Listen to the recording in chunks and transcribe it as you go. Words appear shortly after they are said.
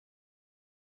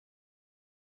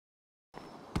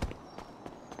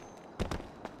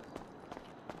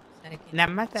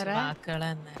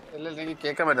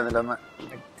കേക്കാൻ പറ്റുന്നില്ല.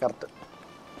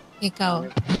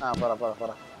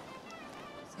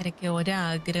 സരക്ക്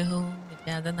ഒരാഗ്രഹവും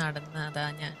ഇല്ലാതെ നടന്നതാ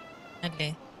ഞാൻ അല്ലേ?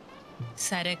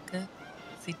 സരക്ക്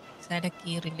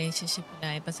ഈ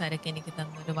റിലേഷൻഷിപ്പിലായപ്പോ സരക്ക് എനിക്ക്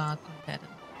തന്നൊരു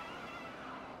വാക്കുണ്ടായിരുന്നു.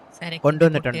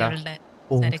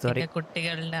 സരക്കിന്റെ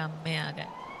കുട്ടികളുടെ അമ്മയാകാൻ.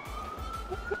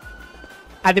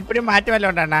 അതിപ്പോഴും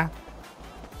മാറ്റമല്ലോണ്ടാ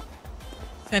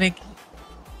സരക്ക്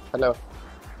ഹലോ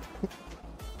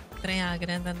ഇത്രയും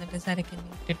ആഗ്രഹം തന്നിട്ട് സരക്കിനെ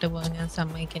ഇട്ടിട്ട് പോകാൻ ഞാൻ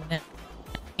സമ്മതിക്കില്ല.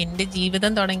 എന്റെ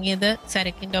ജീവിതം തുടങ്ങിയത്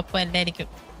സരക്കിന്റെ ഒപ്പം അല്ലായിരിക്കും,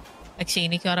 പക്ഷെ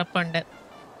എനിക്ക് ഉറപ്പുണ്ട്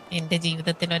എന്റെ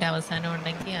ജീവിതത്തിൽ ഒരു അവസാനം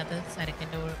ഉണ്ടെങ്കിൽ അത്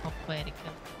സരക്കിന്റെ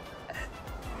ഒപ്പമായിരിക്കും.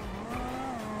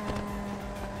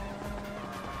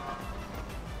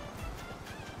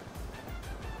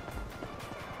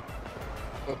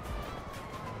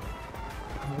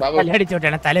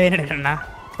 തലയടിച്ചോട്ടാണ് തലവേദന എടുക്കണ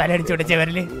തലയടിച്ചോട്ടെ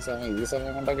ചെവരില്. ഈ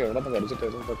സമയം കൊണ്ടൊക്കെ എവിടെ നിന്ന് കടിച്ചിട്ട്.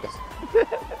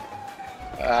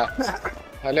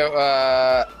 ഹലോ,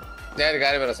 ഞാനൊരു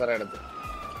കാര്യം പറയാം സാറേ അടുത്ത്.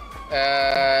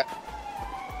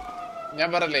 ഞാൻ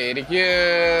പറഞ്ഞല്ലേ, എനിക്ക്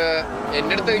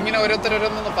എൻ്റെ അടുത്ത് ഇങ്ങനെ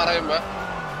ഓരോരുത്തരോരോന്ന് പറയുമ്പോ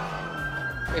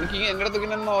എനിക്ക്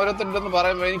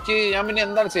ഞാൻ പിന്നെ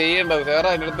എന്താണ് ചെയ്യേണ്ടത്? വേറെ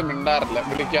എൻ്റെ അടുത്ത് മിണ്ടാറില്ല,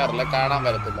 വിളിക്കാറില്ല, കാണാൻ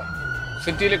വരത്തില്ല.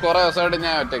 സിറ്റിയിൽ കുറെ ദിവസമായിട്ട്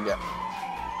ഞാൻ ഒറ്റയ്ക്ക.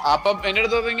 അപ്പം എൻ്റെ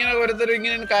അടുത്ത് ഇങ്ങനെ ഓരോരുത്തരും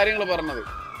ഇങ്ങനെ കാര്യങ്ങൾ പറഞ്ഞത്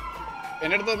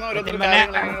എന്റെ അടുത്ത്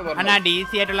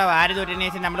DC ആയിട്ടുള്ള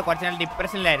നമ്മള് കുറച്ചുനാൾ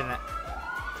ഡിപ്രഷനിലായിരുന്നു.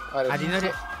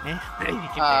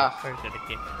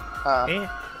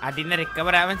 അതിന്ന്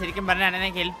റിക്കവർ ആവാൻ ശരിക്കും പറഞ്ഞാൽ എന്നെ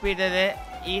ഹെൽപ്പ് ചെയ്തത്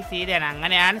ഈ സീരിയാണ്.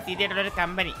 അങ്ങനെയാണ് സീരിയായിട്ടുള്ള ഒരു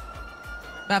കമ്പനി.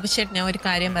 ബാബുശേട്ട്, ഞാൻ ഒരു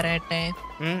കാര്യം പറയട്ടെ.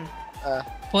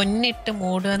 പൊന്നിട്ട്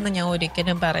മൂടുമെന്ന് ഞാൻ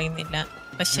ഒരിക്കലും പറയുന്നില്ല,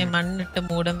 പക്ഷെ മണ്ണിട്ട്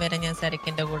മൂടും വരെ ഞാൻ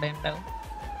സരക്കിന്റെ കൂടെ ഉണ്ടാവും.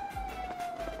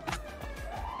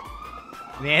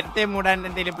 നേരത്തെ മൂടാൻ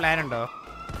എന്തെങ്കിലും പ്ലാൻ ഉണ്ടോ?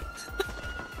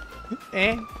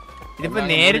 ഇതിപ്പോ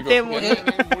നേരത്തെ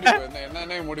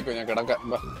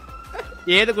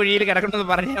ഏത് കുഴിയിൽ കിടക്കണമെന്ന്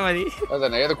പറഞ്ഞാൽ മതി.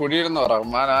 ഏത് കുഴിയിലെന്ന്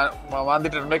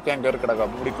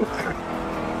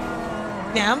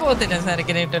ഞാൻ പോകത്തില്ല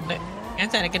സരക്കിനെ ഇട്ടിട്ട്. ഞാൻ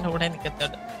സരക്കിന്റെ കൂടെ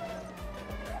നിൽക്കത്തുള്ളൂ.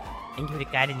 എനിക്കൊരു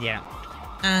കാര്യം ചെയ്യണം.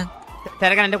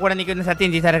 സരക്കൻ എന്റെ കൂടെ നിൽക്കുന്ന സത്യം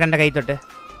ചെയ്യും. സരക്കന്റെ കൈ തൊട്ട്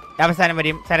അവസാനം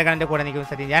വരെയും സരക്കന്റെ കൂടെ നിൽക്കുന്ന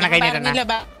സത്യം ചെയ്യും. കൈ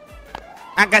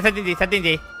സത്യം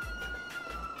ചെയ്.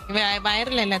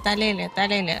 വയറിലല്ല, തലയില്.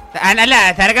 അല്ല,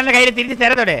 സരക്കന്റെ കയ്യിൽ തിരിച്ച്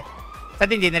സരത്തോടെ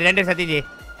സത്യം ചെയ്യുന്നത്. രണ്ട് സത്യം ചെയ്യും.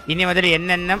 ഇനി മുതൽ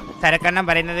എന്നെന്നും സരക്കണ്ണം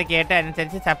പറയുന്നത് കേട്ട്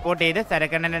അനുസരിച്ച് സപ്പോർട്ട് ചെയ്ത്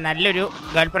സരക്കണ്ണന്റെ നല്ലൊരു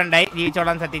ഗേൾഫ്രണ്ടായി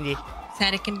ജീവിച്ചോളാൻ സത്യം ചെയ്യും.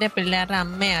 സരക്കിന്റെ പിള്ളേരുടെ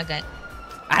അമ്മയാകാൻ.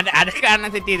 അത് കാരണം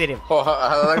സെറ്റ് ചെയ്ത് തരും.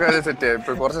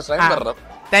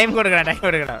 ടൈം കൊടുക്കണം.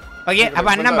 ഓക്കെ, അപ്പൊ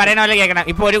അണ്ണൻ പറയണ പോലെ കേൾക്കണം.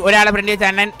 ഇപ്പൊ ഒരാളെ ഫ്രണ്ട് വെച്ച്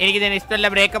അണ്ണൻ എനിക്ക് ഇതിന് ഇഷ്ടമല്ല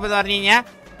ബ്രേക്കപ്പ് എന്ന് പറഞ്ഞു കഴിഞ്ഞാൽ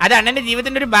അത് അണ്ണന്റെ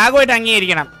ജീവിതത്തിന്റെ ഒരു ഭാഗമായിട്ട്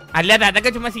അംഗീകരിക്കണം. അല്ലാതെ അതൊക്കെ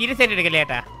ചുമ്മാ സീരിയസ് ആയിട്ട് എടുക്കല്ലേ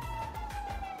ഏട്ടാ.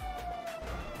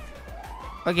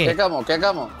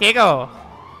 കേക്കാവോ?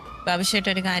 ഭവിഷ്യട്ട്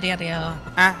ഒരു കാര്യം അറിയാവോ?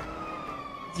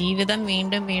 ജീവിതം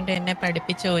വീണ്ടും വീണ്ടും എന്നെ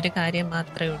പഠിപ്പിച്ച ഒരു കാര്യം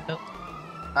മാത്രമേ ഉള്ളൂ.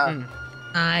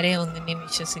 ആരെയും ഒന്നിനെയും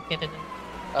വിശ്വസിക്കരുത്.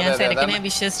 ഞാൻ സരക്കിനെ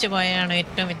വിശ്വസിച്ചു പോയാണോ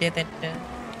ഏറ്റവും വലിയ തെറ്റ്?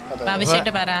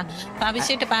 ഭവിഷ്യട്ട് പറ.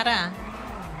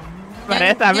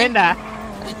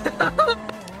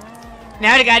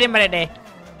 ഞാൻ ഒരു കാര്യം പറയട്ടെ.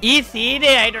 ഈ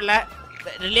സീരിയസ് ആയിട്ടുള്ള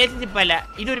റിലേഷൻഷിപ്പ് അല്ല,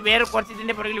 ഇതൊരു വേറെ കുറച്ച്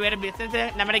ഇതിന്റെ പുറകിൽ വേറെ ബിസിനസ്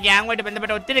നമ്മുടെ ഗ്യാങ്ങുമായിട്ട്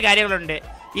ബന്ധപ്പെട്ട ഒത്തിരി കാര്യങ്ങളുണ്ട്.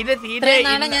 ഇത്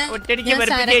ഒറ്റടിക്ക്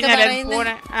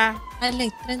അല്ല,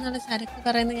 ഇത്രയും നാള് സരക്ക്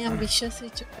പറയുന്നത് ഞാൻ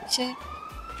വിശ്വസിച്ചു.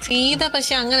 സീത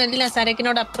പക്ഷെ അങ്ങനല്ല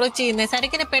സരക്കിനോട് അപ്രോച്ച് ചെയ്യുന്നത്.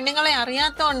 സരക്കിന് പെണ്ണുങ്ങളെ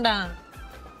അറിയാത്തോണ്ടാ.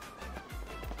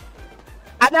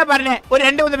 അതാ പറഞ്ഞേ, ഒരു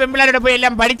 2-3 പെൺപിള്ളേരോട് പോയി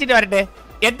എല്ലാം പഠിച്ചിട്ട് വരട്ടെ.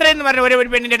 എത്രയെന്ന് പറഞ്ഞ ഒരു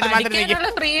പെണ്ണിന്റെ അടുത്ത് മാത്രം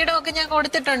ഫ്രീഡം ഒക്കെ ഞാൻ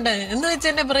കൊടുത്തിട്ടുണ്ട്. എന്ന് വെച്ച്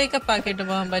എന്നെ ബ്രേക്കപ്പ് ആക്കിട്ട്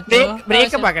പോകാൻ പറ്റുമോ?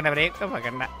 ബ്രേക്കപ്പ്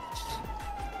ആക്കണ്ട.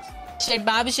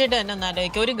 ബാബുശേട്ട് തന്നെ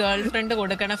ഒന്നാലോചിക്ക, ഒരു ഗേൾ ഫ്രണ്ട്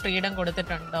കൊടുക്കണ ഫ്രീഡം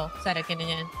കൊടുത്തിട്ടുണ്ടോ സരക്കിന്?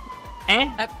 ഞാൻ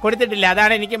കൊടുത്തിട്ടില്ല.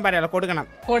 അതാണ് എനിക്കും പറയാലോ.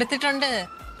 കൊടുത്തിട്ടുണ്ട്.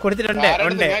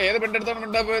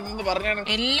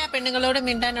 എല്ലാ പെണ്ണുങ്ങളോടും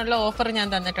മിണ്ടാനുള്ള ഓഫർ ഞാൻ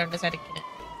തന്നിട്ടുണ്ട് സരക്കിന്.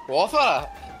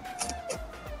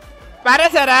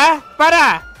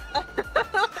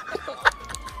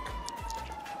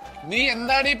 നീ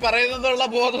എന്താണ് ഈ പറയുന്നതുള്ള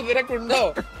ബോധം നിനക്കുണ്ടോ?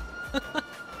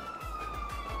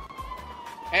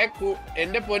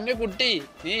 എന്റെ പൊന്നു കുട്ടി,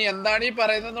 നീ എന്താണ് ഈ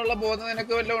പറയുന്നതെന്നുള്ള ബോധം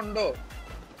നിനക്ക് വല്ലതും ഉണ്ടോ?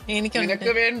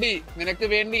 നിനക്ക്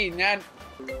വേണ്ടി ഞാൻ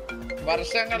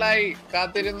വർഷങ്ങളായി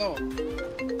കാത്തിരുന്നു.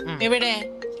 എവിടെ?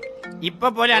 ഇപ്പൊ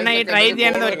പോലെ അണ്ണ ഈ ട്രൈ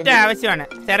ചെയ്യേണ്ടത് ഒറ്റ ആവശ്യമാണ്.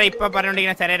 സെറ ഇപ്പൊ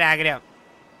പറഞ്ഞോണ്ടിരിക്കുന്ന സെറയുടെ ആഗ്രഹം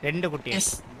 2 കുട്ടികൾ.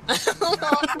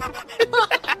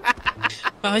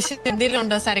 എന്തെങ്കിലും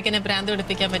ഉണ്ടോ സരക്കിനെ ഭ്രാന്ത്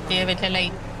പിടിപ്പിക്കാൻ പറ്റിയ വലിയ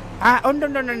ലൈൻ?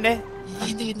 ഉണ്ട്.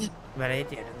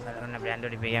 വെറൈറ്റി ഭ്രാന്ത്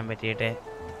പിടിപ്പിക്കാൻ പറ്റിയിട്ട്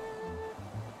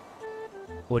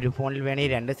ഒരു ഫോണിൽ വേണേ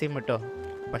 2 സിം ഇട്ടോ.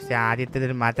 പക്ഷെ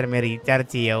ആദ്യത്തേതിൽ മാത്രമേ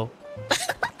റീചാർജ് ചെയ്യാവൂ.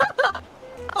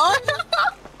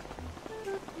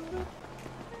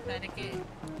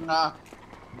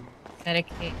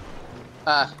 സരക്ക്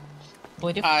ആ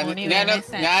ഒരു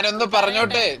ഞാനൊന്ന്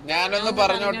പറഞ്ഞോട്ടെ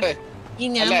ഈ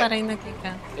ഞാൻ പറയുന്ന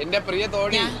കേക്കാം. എന്റെ പ്രിയ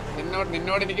തോഴി,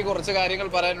 നിന്നോട് എനിക്ക് കുറച്ച് കാര്യങ്ങൾ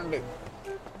പറയാനുണ്ട്.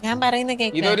 ഞാൻ പറയുന്ന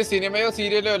കേക്കാം. ഇതൊരു സിനിമയോ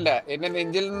സീരിയലോ അല്ല, എന്റെ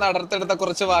നെഞ്ചിൽ നിന്ന് അടർത്തെടുത്ത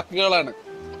കുറച്ച് വാക്കുകളാണ്.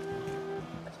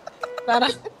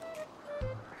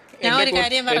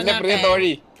 എന്റെ പ്രിയ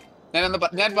തോഴി,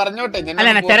 ഞാൻ പറഞ്ഞോട്ടെ.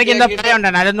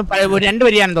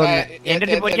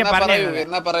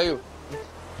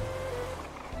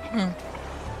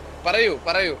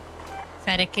 പറയൂ.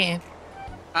 സരക്കേ,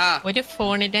 ഒരു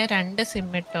ഫോണില് 2 സിം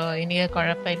ഇട്ടോ, എനിക്ക്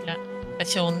കുഴപ്പമില്ല.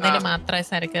 പക്ഷെ ഒന്നില് മാത്രമേ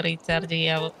സരക്ക് റീചാർജ്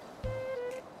ചെയ്യാവൂ.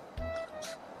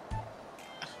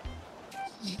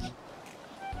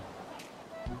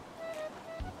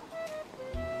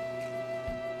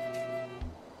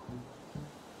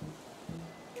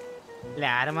 അല്ല,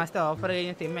 6 മാസത്തെ ഓഫർ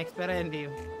കഴിഞ്ഞ സിം എക്സ്പയർ എന്ത്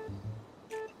ചെയ്യും?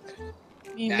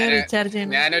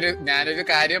 ഞാനൊരു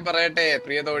കാര്യം പറയട്ടെ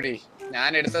പ്രിയതോടി. ഞാൻ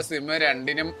എടുത്ത സിം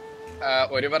 2നും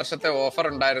 1 വർഷത്തെ ഓഫർ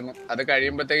ഉണ്ടായിരുന്നു. അത്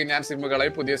കഴിയുമ്പോഴത്തേക്ക് ഞാൻ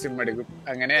സിമ്മുകളായി പുതിയ സിം എടുക്കും.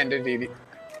 അങ്ങനെ എന്റെ രീതി.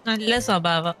 നല്ല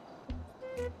സ്വഭാവം.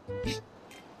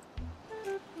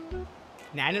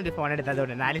 ഞാനൊരു ഫോൺ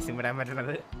എടുത്തതുകൊണ്ട് 4 സിം ഇടാൻ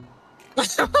പറ്റുന്നത്.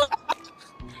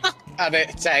 അതെ,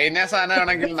 ചൈന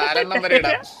സാധനമാണെങ്കിൽ 4 വരെ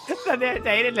ഇടാം. അതെ,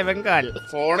 ചൈനല്ല, ബംഗാൾ.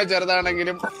 ഫോണ്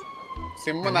ചെറുതാണെങ്കിലും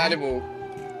സിം 4 പോകും.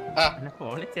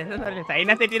 ഫോണ് ചെറുതല്ല, ചൈന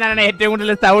സെറ്റിനാണ് ഏറ്റവും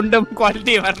കൂടുതൽ സൗണ്ടും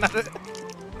ക്വാളിറ്റിയും പറഞ്ഞത്.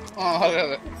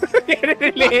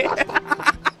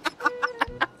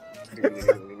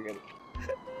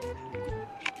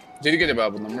 ശരിക്കല്ലേ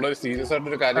ബാബു, നമ്മളൊരു സീരിയസ്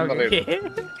ആയിട്ടൊരു കാര്യം പറയുന്നു.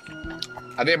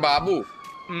 അതെ ബാബു,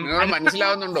 നിങ്ങൾ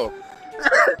മനസ്സിലാവുന്നുണ്ടോ?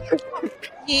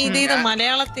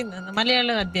 മലയാളത്തിൽ നിന്ന് മലയാള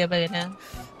അധ്യാപകനാ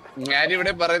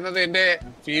ഞാനിവിടെ പറയുന്നത്. എന്റെ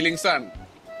ഫീലിങ്സ് ആണ്.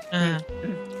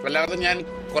 അല്ലാതെ ഞാൻ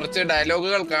കുറച്ച്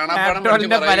ഡയലോഗുകൾ കാണാപ്പാടം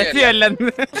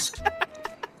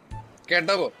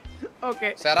കേട്ടോ.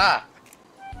 സെറാ,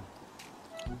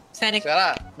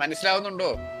 മനസ്സിലാവുന്നുണ്ടോ?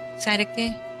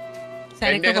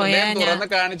 എന്റെ ഹൃദയം തുറന്ന്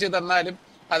കാണിച്ചു തന്നാലും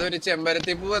അതൊരു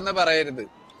ചെമ്പരത്തിപ്പൂ എന്ന് പറയരുത്.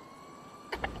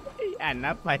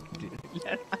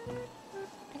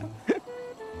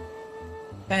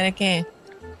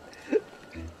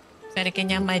 സരക്കെ,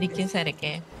 ഞാൻ മരിക്കും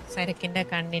സരക്കെ. സരക്കിന്റെ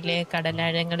കണ്ണിലെ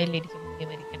കടലാഴങ്ങളിൽ ഇരിക്കും മുങ്ങി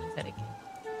മരിക്കണം സരക്കെ.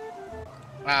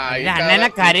 അണ്ണനെ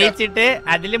കരയിച്ചിട്ട്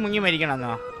അതില് മുങ്ങി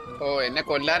മരിക്കണമെന്നോ? ഓ, എന്നെ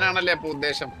കൊല്ലാനാണല്ലേ അപ്പൊ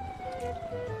ഉദ്ദേശം?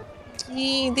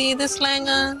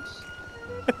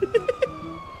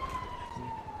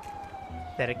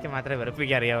 തിരക്ക് മാത്രമേ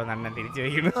വെറുപ്പിക്കാൻ അറിയാവോ അണ്ണൻ തിരിച്ചു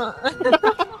വയ്ക്കുന്നു.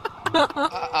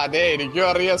 അതെ, എനിക്കും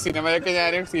അറിയാം. സിനിമയൊക്കെ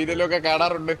ഞാനും സീരിയലും ഒക്കെ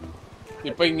കാണാറുണ്ട്.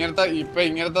 ഇപ്പൊ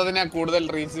ഇങ്ങനത്തെ കൂടുതൽ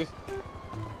റീച്ച്.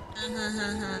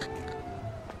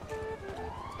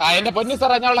 എന്റെ പൊന്നു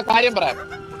സാറാ, ഞാനുള്ള കാര്യം പറയാം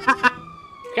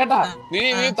കേട്ടാ. നീ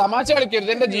തമാശ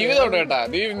കളിക്കരുത്. എന്റെ ജീവിതമുണ്ട് കേട്ടാ.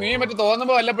 നീ മറ്റേ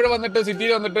തോന്നുമ്പോ വല്ലപ്പോഴും വന്നിട്ട്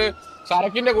സിറ്റിയിൽ വന്നിട്ട്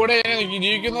സരക്കിന്റെ കൂടെ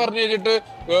ജീവിക്കുന്നു പറഞ്ഞു കഴിഞ്ഞിട്ട്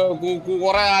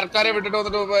കുറെ ആൾക്കാരെ വിട്ടിട്ട്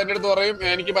വന്നിട്ട് എന്റെ അടുത്ത് പറയും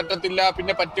എനിക്ക് പറ്റത്തില്ല,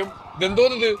 പിന്നെ പറ്റും.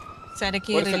 ഇതെന്തോന്നത്?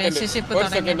 ഒരു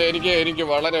സെക്കൻഡ്, എനിക്ക്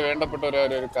വളരെ വേണ്ടപ്പെട്ട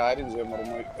ഒരു കാര്യം ചെയ്യാൻ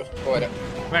മറന്നുപോയി. പോരാ,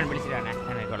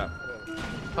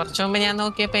 കുറച്ചു മുമ്പ് ഞാൻ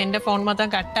നോക്കിയപ്പോ എന്റെ ഫോൺ മൊത്തം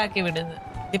കട്ടാക്കി വിടുന്നു.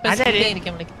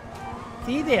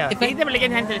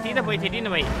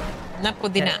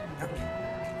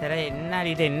 എന്നാൽ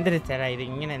ഇത് എന്തൊരു ചെറ, ഇത്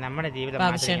ഇങ്ങനെ നമ്മുടെ ജീവിതം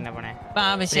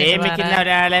പ്രേമിക്കുന്ന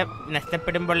ഒരാളെ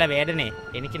നഷ്ടപ്പെടുമ്പോഴുള്ള വേദനയെ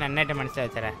എനിക്ക് നന്നായിട്ട്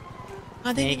മനസ്സിലാവും ചെറ.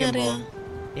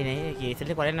 കേസിൽ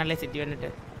കുറെ നല്ല സിറ്റി വന്നിട്ട്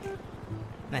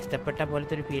നഷ്ടപ്പെട്ട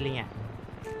പോലത്തെ ഒരു ഫീലിംഗാ.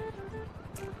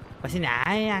 പക്ഷെ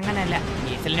ഞാൻ അങ്ങനല്ല,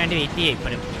 കേസിന് വേണ്ടി വെയിറ്റ് ചെയ്യാം.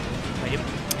 ഇപ്പോഴും വരും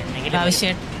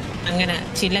അങ്ങനെ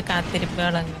ചില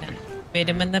കാത്തിരിപ്പുകൾ അങ്ങനെ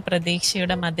വരുമെന്ന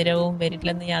പ്രതീക്ഷയുടെ മധുരവും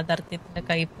വരില്ലെന്ന് യാഥാർത്ഥ്യത്തിന്റെ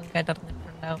കയ്പും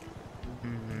കടർന്നിട്ടുണ്ടാവും.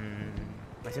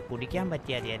 പക്ഷെ കുടിക്കാൻ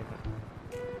പറ്റിയായിരുന്നു.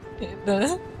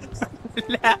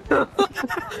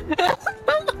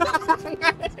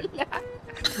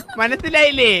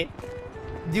 മനസ്സിലായില്ലേ?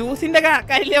 ജ്യൂസിന്റെ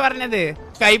കാര്യല്ലേ പറഞ്ഞത്,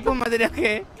 കയ്പും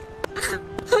മധുരൊക്കെ.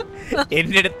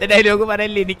 എന്റെ അടുത്ത ഡയലോഗ്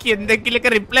പറയല്ലേ, എനിക്ക് എന്തെങ്കിലുമൊക്കെ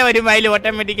റിപ്ലൈ വരും അതിൽ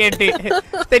ഓട്ടോമാറ്റിക്കായിട്ട്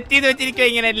സെറ്റ് ചെയ്ത് വെച്ചിരിക്കും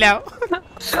ഇങ്ങനെല്ലാം.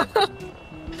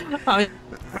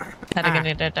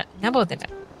 ഞാൻ പോത്തില്ല.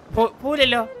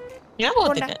 പോലല്ലോ, ഞാൻ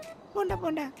പോത്തില്ല. പോണ്ട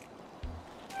പോണ്ട.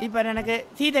 ഈ പറയണക്ക്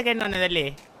സീതൊക്കെ വന്നതല്ലേ?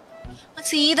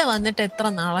 സീത വന്നിട്ട് എത്ര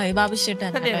നാളായി ബാബുശ്ശേട്ടാ?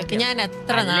 ഞാൻ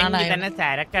എത്ര നാളായി തന്നെ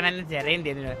ചരക്കണനും ചെറിയും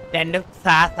തരുന്നു. രണ്ടും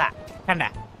സാസ കണ്ട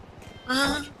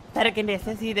ചരക്കിന്റെ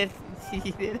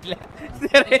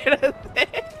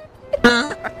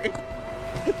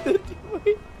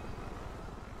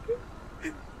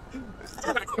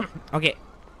ഓക്കെ.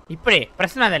 ഇപ്പഴേ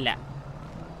പ്രശ്നം അതല്ല,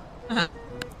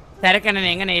 ചരക്കണ്ണനെ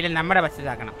എങ്ങനെയായാലും നമ്മുടെ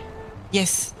ബസ്സിലാക്കണം.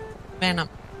 യെസ്, വേണം.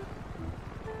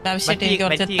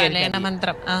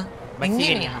 മന്ത്രം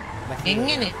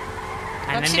എങ്ങനെ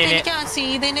പക്ഷെ എനിക്ക് ആ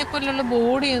സീതനെ പോലുള്ള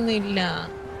ബോഡി ഒന്നും ഇല്ല.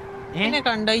 എന്നെ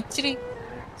കണ്ടോ ഇച്ചിരി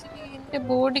എന്റെ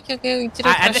ബോഡിക്കൊക്കെ ഇച്ചിരി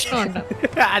പ്രശ്നമുണ്ട്.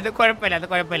 അത്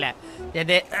കുഴപ്പമില്ല.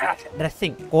 അത്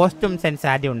ഡ്രസ്സിങ് കോസ്റ്റ്യൂം സെൻസ്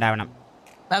ആദ്യം ഉണ്ടാവണം.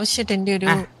 ഭവിഷ്യത്ത് എന്റെ ഒരു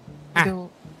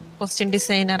കോസ്റ്റ്യൂം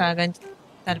ഡിസൈനർ ആകാൻ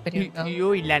താല്പര്യം. അയ്യോ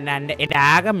ഇല്ല, എന്റെ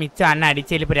ആകെ മിച്ചം അണ്ണ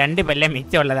അടിച്ചതിൽ ഇപ്പൊ 2 പല്ലേ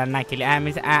മിച്ചമുള്ളത് അണ്ണാക്കില്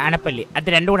അണപ്പല്ലി. അത്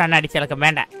 2 കൂടെ അണ്ണ അടിച്ചിളക്കും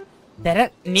വേണ്ട.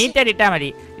 നീറ്റായിട്ട് ഇട്ടാൽ മതി.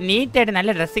 നീറ്റായിട്ട് നല്ല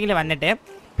ഡ്രസ്സിങ്ങിൽ വന്നിട്ട്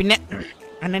പിന്നെ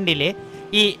അണ്ണൻ്റെ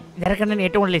ഈ ജരക്കണ്ണന്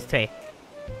ഏറ്റവും കൂടുതൽ ഇഷ്ടമായി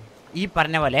ഈ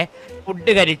പറഞ്ഞ പോലെ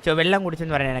ഫുഡ് കഴിച്ചോ വെള്ളം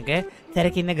കുടിച്ചെന്ന് പറഞ്ഞ എനിക്ക്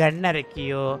ചിലക്ക് ഇന്ന്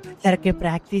ഗണ്ണിറക്കിയോ, ചിലക്ക്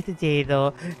പ്രാക്ടീസ് ചെയ്തോ,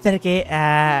 ചിലക്ക്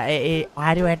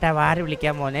ആരുമായിട്ടാ വാറ്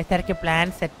വിളിക്കാൻ പോകുന്നത്, ചിലക്ക് പ്ലാൻ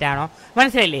സെറ്റാണോ,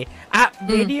 മനസ്സിലായില്ലേ? ആ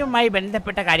വെടിയുമായി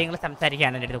ബന്ധപ്പെട്ട കാര്യങ്ങൾ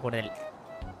സംസാരിക്കുകയാണ് എൻ്റെ അടുത്ത് കൂടുതൽ.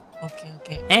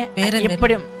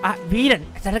 എപ്പോഴും ആ വീരൻ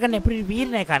ചെറുക്കൻ എപ്പോഴും ഒരു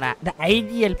വീരനെ കാണാം.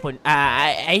 ഐഡിയൽ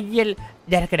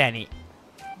ജരക്കനാണ്,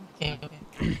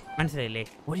 മനസ്സിലായില്ലേ?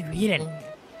 ഒരു വീരൻ.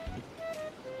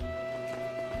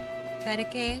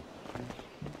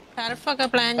 ടർഫൊക്കെ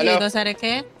പ്ലാൻ ചെയ്തോ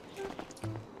സരക്കെ?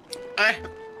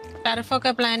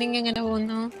 ടർഫൊക്കെ പ്ലാനിങ് എങ്ങനെ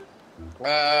പോകുന്നു?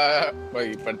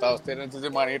 ഇപ്പോഴത്തെ അവസ്ഥ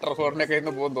മണി ടർഫോറിനൊക്കെ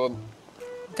പോകുന്നു തോന്നുന്നു.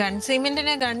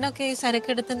 ഗൺസീമെന്റിനെ ഗണ്ണൊക്കെ സരക്ക്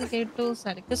എടുത്തെന്ന് കേട്ടു.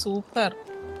 സരക്ക് സൂപ്പർ.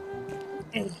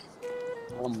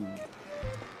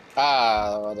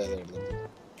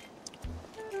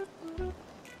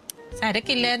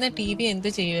 സരക്കില്ലായിരുന്ന ടി വി എന്ത്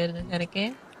ചെയ്യുമായിരുന്നു സരക്കെ?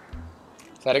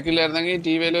 സരക്കില്ലായിരുന്നെങ്കിൽ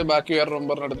ടിവിയില് ബാക്കി വേറെ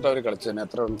നമ്പറിന് എടുത്തിട്ട് അവര് കളിച്ചേനെ.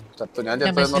 എത്ര ചത്തു ഞാൻ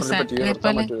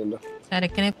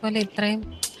സരക്കിനെ പോലെ ഇത്രയും.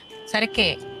 സരക്കെ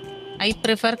I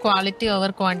prefer quality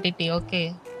over quantity. Okay,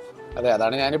 അതെ,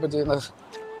 അതാണ് ഞാനിപ്പോ ചെയ്യുന്നത്.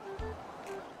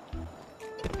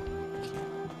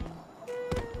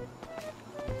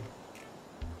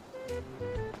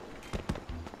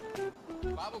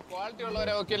 ബാബു ക്വാളിറ്റി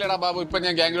ഉള്ളവരെ ഓക്കെ അല്ലേടാ ബാബു? ഇപ്പൊ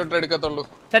ഞാൻ ഗ്യാങ്ങിലോട്ട് എടുക്കത്തുള്ളൂ.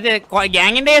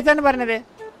 ഗ്യാങ്ങിന്റെ കേസാണ് പറഞ്ഞത്.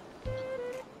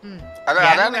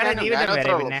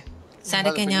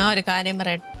 സരക്കെ ഞാൻ ഒരു കാര്യം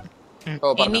പറയട്ടെ.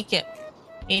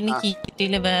 എനിക്ക്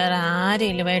വീട്ടില് വേറെ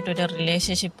ആരെങ്കിലുമായിട്ടൊരു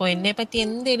റിലേഷൻഷിപ്പോ എന്നെ പറ്റി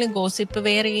എന്തെങ്കിലും ഗോസിപ്പ്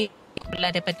വേറെ ഈ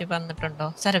പിള്ളേരെ പറ്റി വന്നിട്ടുണ്ടോ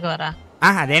സരക്ക് പറ?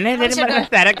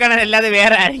 അല്ലാതെ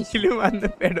വേറെ ആരെങ്കിലും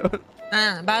വന്നിട്ടോ?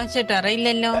 ഭാവിച്ചിട്ട്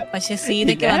അറിയില്ലല്ലോ. പക്ഷെ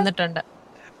സീതയ്ക്ക് വന്നിട്ടുണ്ട്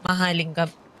മഹാലിംഗം.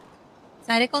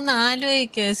 സരക്കൊന്ന്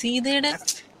ആലോചിക്ക്, സീതയുടെ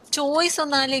ചോയ്സ്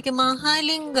ഒന്ന് ആലോചിക്ക്.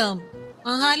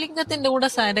 മഹാലിംഗത്തിന്റെ കൂടെ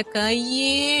സരക്ക്.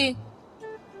 അയ്യേ,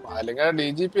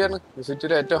 DGP ആണ്,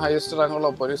 സിറ്റിയിലെ ഏറ്റവും ഹയസ്റ്റ് റാങ്കുള്ള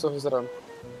പോലീസ് ഓഫീസറാണ്.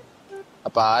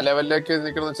 അപ്പൊ ആ ലെവലിലേക്ക്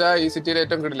നിൽക്കുന്ന വെച്ചാൽ ഈ സിറ്റിയിലെ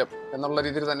ഏറ്റവും കിടിലം എന്നുള്ള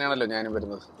രീതിയിൽ തന്നെയാണല്ലോ ഞാനും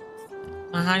വരുന്നത്.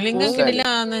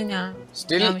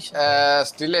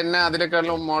 സ്റ്റിൽ എന്നെ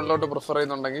അതിനേക്കാളും മുകളിലോട്ട് പ്രിഫർ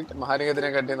ചെയ്യുന്നുണ്ടെങ്കിൽ മഹാലിംഗത്തിനെ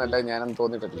കാട്ടി നല്ല ഞാനും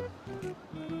തോന്നിയിട്ടില്ല.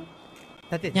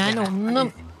 ഞാൻ ഒന്നും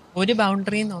ഒരു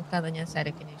ബൗണ്ടറിയും നോക്കാതെ ഞാൻ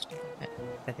സരക്കിനെ ഇഷ്ടപ്പെട്ടു.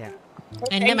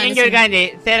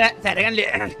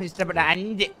 ഇഷ്ടപ്പെട്ട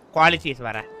 5 ക്വാളിറ്റീസ്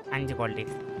പറ. 5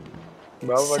 ക്വാളിറ്റീസ്.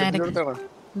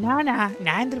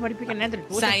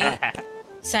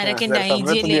 സരക്കിന്റെ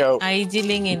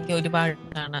ഐജിലിങ് എനിക്ക് ഒരുപാട്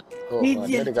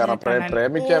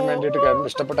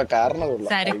ഇഷ്ടപ്പെട്ട കാരണമുള്ള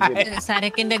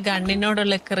സരക്കിന്റെ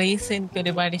ഗണ്ണിനോടുള്ള ക്രേസ് എനിക്ക്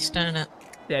ഒരുപാട് ഇഷ്ടമാണ്.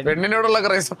 പെണ്ണിനോടുള്ള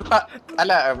ക്രേസ്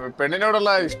അല്ല, പെണ്ണിനോടുള്ള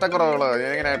ഇഷ്ടക്കുറവുകളോ?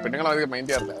 ഞാനിങ്ങനെ പെണ്ണുങ്ങളെ അധികം മൈൻഡ്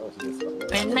ചെയ്യാറില്ല.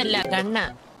 പെണ്ണല്ല gun.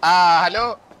 Hello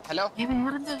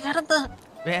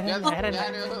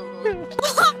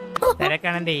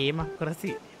സരക്കാണെന്റെ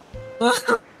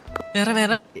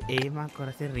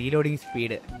reloading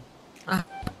speed,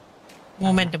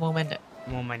 movement,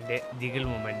 jiggle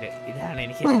movement, ഇതാണ്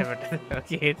എനിക്ക് ഇഷ്ടപ്പെട്ടത്.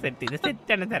 ഇത്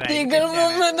സെറ്റാണ്.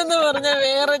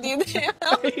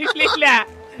 ഇല്ല,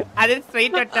 അത്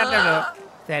സ്ട്രെയിറ്റ് ഒറ്റാത്തുള്ളൂ.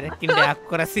 സരക്കിന്റെ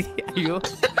അക്യുറസി. അയ്യോ,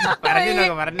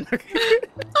 പറഞ്ഞു നോക്ക്.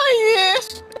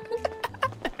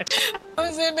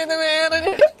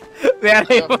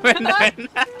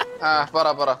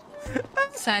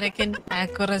 സരക്കിന്റെ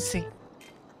ആക്യുറസി,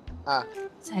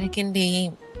 സരക്കിന്റെ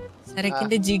എയിം,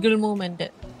 സരക്കിന്റെ ജിഗിൾ മൂവ്മെന്റ്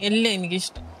എല്ലാം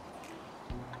എനിക്കിഷ്ടം.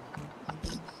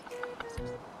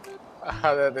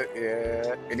 അതെ,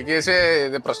 എനിക്ക് പക്ഷേ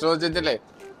ഇത് പ്രശ്നം വെച്ചിട്ടില്ലേ,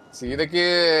 സീതയ്ക്ക്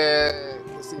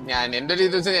ഞാൻ എന്റെ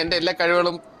രീതി വെച്ചാൽ എന്റെ എല്ലാ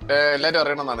കഴിവുകളും എല്ലാരും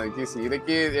അറിയണമെന്നാണ്. എനിക്ക്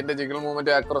സീതയ്ക്ക് എന്റെ ജിഗിൾ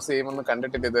മൂവ്മെന്റ് അക്രോസ് ചെയ്യുമെന്ന്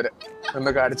കണ്ടിട്ടില്ല ഇതുവരെ. ഒന്ന്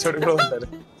കാണിച്ചു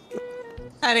കൊടുക്കണമെന്നുണ്ടായിരുന്നു.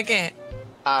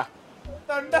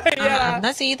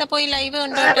 സീത പോയി ലൈവ്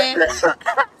കണ്ടോട്ടെ.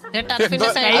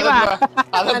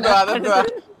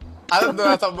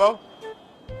 അതെന്തുവാ സംഭവം?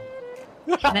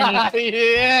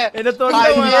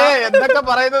 എന്തൊക്കെ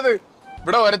പറയുന്നത്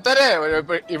ഇവിടെ ഒരുത്തരെ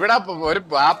ഇവിടെ ഒരു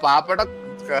പാപ്പട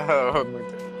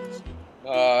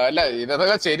അല്ല,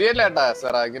 ഇതൊക്കെ ശരിയല്ല ഏട്ടാ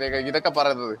സാറാ. ഇതൊക്കെ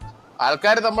പറയുന്നത്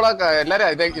ആൾക്കാര് നമ്മളെ എല്ലാരും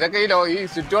ഇതൊക്കെ ഈ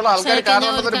ചുറ്റുമുള്ള ആൾക്കാർ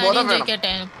കാണുന്നൊരു ബോധം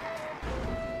വേണം.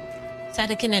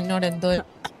 സരക്കിന് എന്നോട് എന്തോ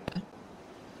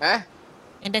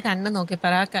എന്റെ കണ്ണ് നോക്കി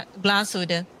പറ, ഗ്ലാസ്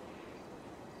ഊര്.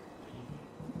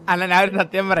 അല്ല, ഞാൻ ഒരു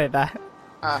സത്യം പറയട്ടാ.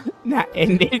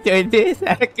 എന്റെ ചോദിച്ച്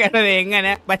സരക്കാണത്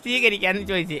എങ്ങനെ വശീകരിക്കാന്ന്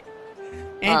ചോദിച്ച്.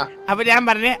 അപ്പൊ ഞാൻ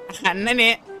പറഞ്ഞ് അണ്ണന്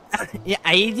ഈ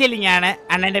ഐജിലിംഗ് ആണ്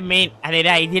അണ്ണന്റെ മെയിൻ, അതായത്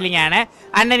ഐജിലിംഗ് ആണ്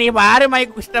അണ്ണൻ. ഈ വാറുമായി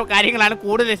ഇഷ്ടം കാര്യങ്ങളാണ്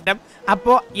കൂടുതൽ ഇഷ്ടം.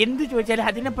 അപ്പൊ എന്ത് ചോദിച്ചാലും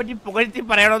അതിനെപ്പറ്റി പുകഴ്ത്തി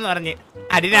പറയണമെന്ന് പറഞ്ഞ്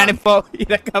അതിനാണിപ്പോ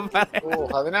ഇതൊക്കെ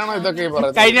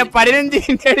പറയുന്നത്. കഴിഞ്ഞ 15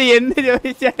 മിനിറ്റ് എന്ത്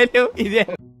ചോദിച്ചാലും ഇത്